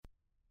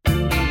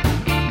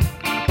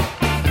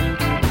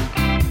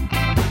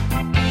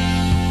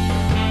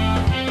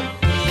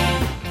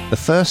The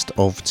first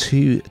of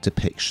two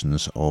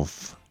depictions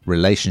of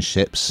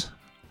relationships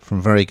from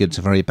very good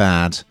to very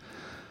bad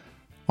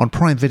on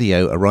Prime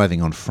Video,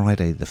 arriving on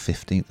Friday the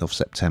 15th of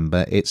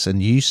September. It's a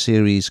new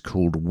series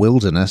called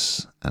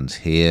Wilderness, and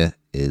here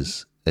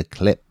is a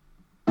clip.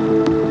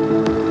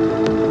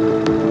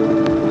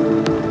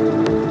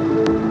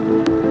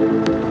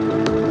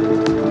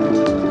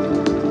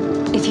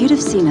 If you'd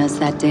have seen us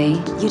that day,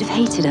 you'd have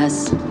hated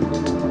us.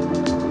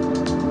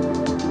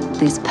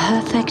 This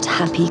perfect,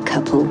 happy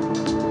couple.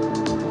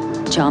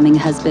 Charming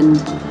husband.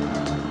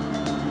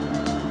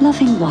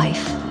 Loving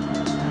wife.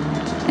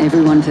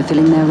 Everyone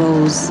fulfilling their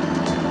roles.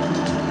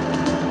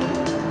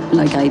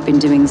 Like I've been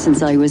doing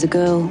since I was a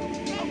girl.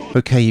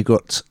 Okay, you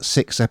got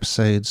 6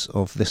 episodes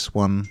of this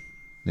one.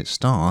 It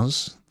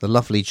stars the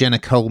lovely Jenna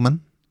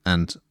Coleman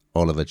and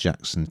Oliver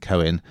Jackson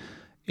Cohen.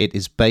 It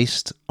is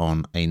based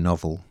on a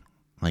novel,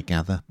 I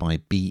gather, by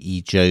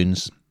B.E.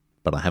 Jones,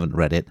 but I haven't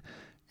read it.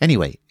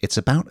 Anyway, it's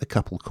about a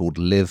couple called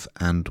Liv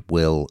and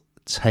Will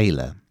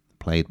Taylor,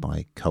 played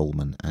by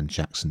Coleman and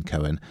Jackson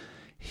Cohen.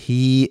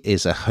 He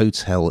is a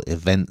hotel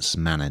events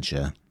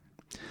manager,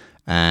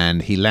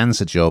 and he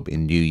lands a job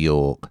in New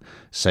York,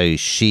 so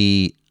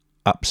she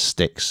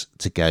upsticks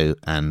to go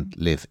and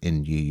live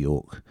in New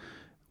York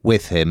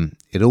with him.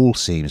 It all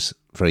seems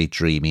very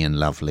dreamy and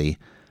lovely.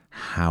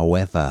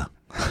 However,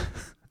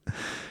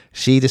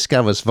 she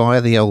discovers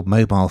via the old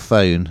mobile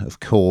phone, of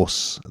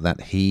course,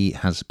 that he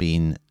has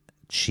been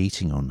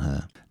cheating on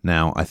her.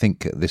 Now, I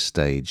think at this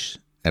stage,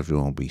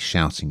 everyone will be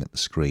shouting at the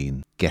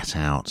screen, "Get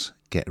out,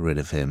 get rid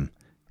of him.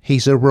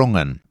 He's a wrong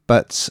 'un."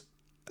 But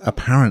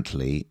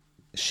apparently,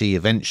 she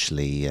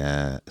eventually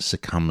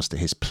succumbs to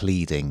his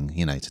pleading,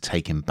 to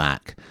take him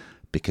back,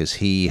 because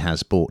he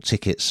has bought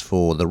tickets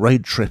for the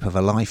road trip of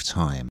a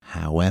lifetime.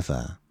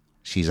 However,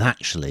 she's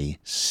actually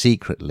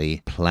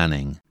secretly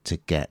planning to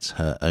get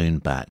her own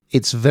back.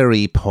 It's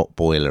very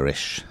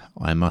potboilerish,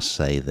 I must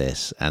say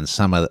this, and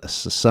some of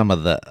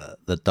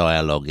the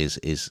dialogue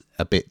is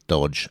a bit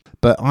dodge.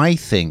 But I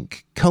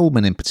think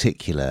Coleman in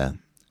particular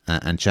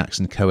and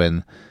Jackson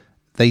Cohen,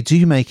 they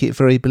do make it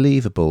very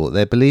believable.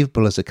 They're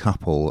believable as a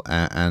couple,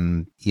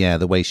 and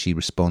the way she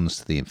responds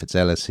to the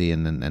infidelity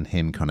and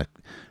him kind of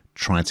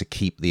trying to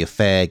keep the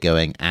affair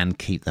going and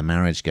keep the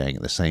marriage going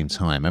at the same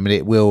time. I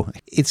mean,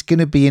 it's going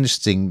to be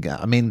interesting.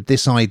 I mean,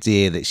 this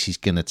idea that she's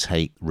going to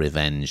take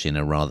revenge in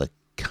a rather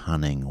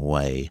cunning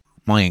way.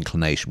 My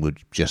inclination would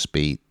just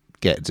be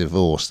get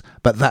divorced,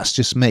 but that's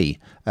just me.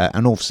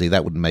 And obviously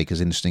that wouldn't make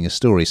as interesting a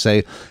story.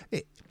 So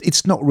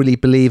it's not really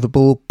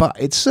believable, but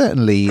it's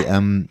certainly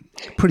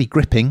pretty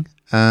gripping.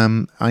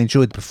 I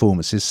enjoyed the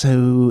performances.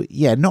 So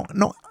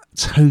not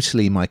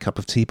totally my cup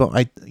of tea,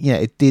 but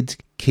it did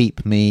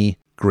keep me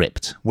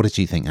gripped. What did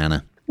you think,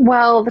 Anna?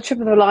 Well, the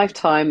trip of a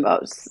lifetime,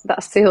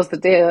 that seals the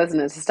deal, isn't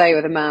it? To stay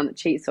with a man that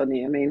cheats on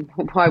you. I mean,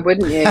 why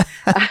wouldn't you?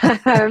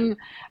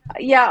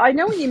 I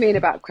know what you mean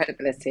about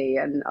credibility,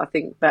 and I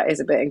think that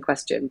is a bit in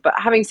question. But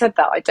having said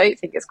that, I don't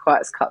think it's quite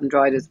as cut and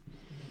dried as,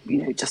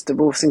 just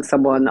divorcing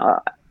someone.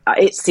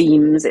 It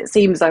seems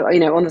like,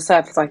 on the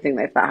surface, I think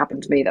that if that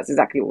happened to me, that's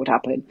exactly what would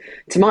happen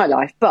to my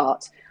life.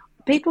 But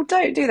people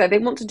don't do that. They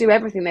want to do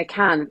everything they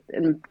can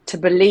and to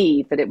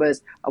believe that it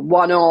was a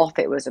one-off,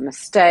 it was a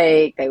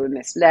mistake, they were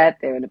misled,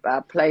 they were in a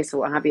bad place or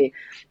what have you.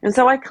 And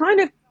so I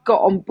kind of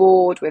got on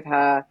board with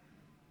her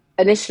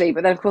initially,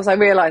 but then of course I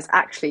realised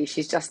actually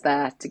she's just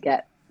there to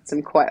get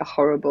some quite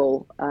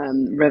horrible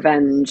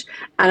revenge.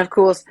 And of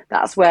course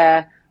that's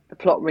where the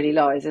plot really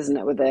lies, isn't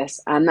it, with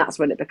this? And that's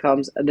when it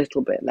becomes a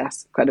little bit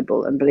less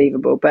credible and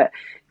believable. But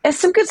it's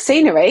some good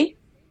scenery.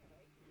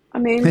 I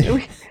mean,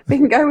 we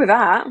can go with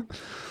that.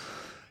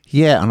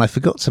 Yeah, and I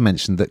forgot to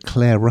mention that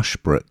Claire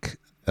Rushbrook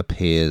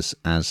appears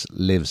as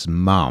Liv's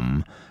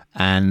mum,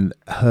 and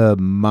her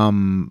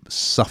mum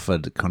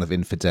suffered kind of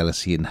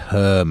infidelity in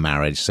her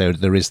marriage. So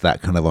there is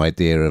that kind of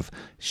idea of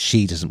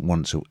she doesn't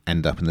want to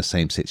end up in the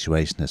same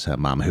situation as her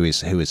mum, who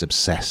is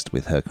obsessed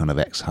with her kind of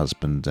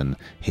ex-husband and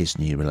his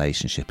new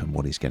relationship and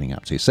what he's getting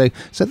up to. So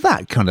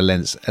that kind of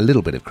lends a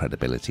little bit of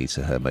credibility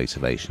to her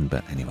motivation.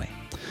 But anyway,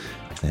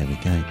 there we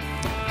go.